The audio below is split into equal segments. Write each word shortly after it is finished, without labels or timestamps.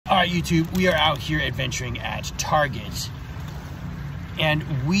Alright YouTube, we are out here adventuring at Target. And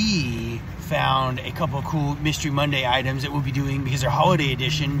we found a couple of cool Mystery Monday items that we'll be doing because they're holiday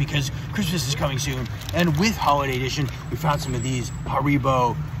edition, because Christmas is coming soon. And with holiday edition, we found some of these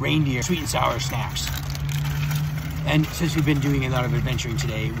Haribo Reindeer sweet and sour snacks. And since we've been doing a lot of adventuring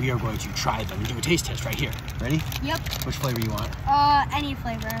today, we are going to try them and do a taste test right here. Ready? Yep. Which flavor you want? Any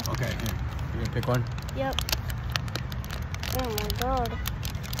flavor. Okay, here. You're gonna pick one? Yep. Oh my god.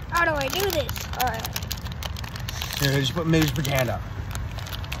 How do I do this? Alright. Here, maybe just put your hand up.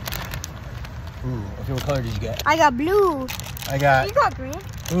 Ooh, okay, what color did you get? I got blue. You got green.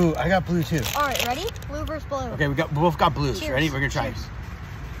 Ooh, I got blue too. Alright, ready? Blue versus blue. Okay, we both got blues. Cheers. Ready? We're gonna try it.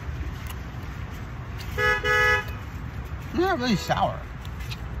 They're not really sour.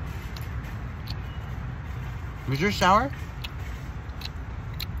 Was yours sour?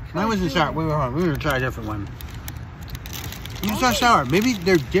 Mine wasn't sour. Wait, hold on. We're gonna try a different one. Yours not sour. Maybe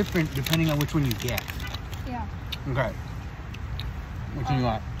they're different depending on which one you get. Yeah. Okay. Which one you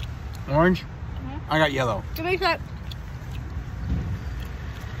want? Orange? I got yellow. Give me a sec.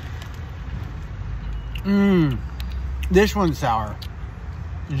 This one's sour.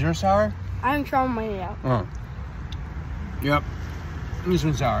 Is yours sour? I'm trying mine out. Oh. Yep. This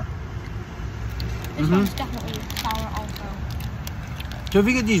one's sour. This one's definitely sour also. So if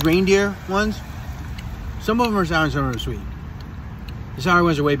you get these reindeer ones, some of them are sour and some of them are sweet. The sour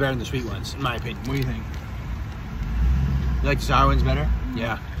ones are way better than the sweet ones, in my opinion. What do you think? You like the sour ones better?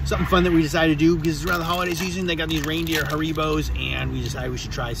 Yeah. Something fun that we decided to do because it's around the holiday season. They got these reindeer Haribos, and we decided we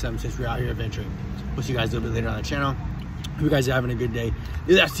should try some since we're out here adventuring. We'll see you guys a little bit later on the channel. Hope you guys are having a good day.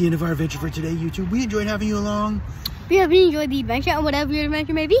 That's the end of our adventure for today, YouTube. We enjoyed having you along. If you have enjoyed the adventure, and whatever your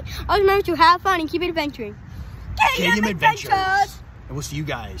adventure may be, always remember to have fun and keep it adventuring. Kingdom Adventures! And we'll see you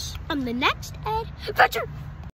guys on the next adventure.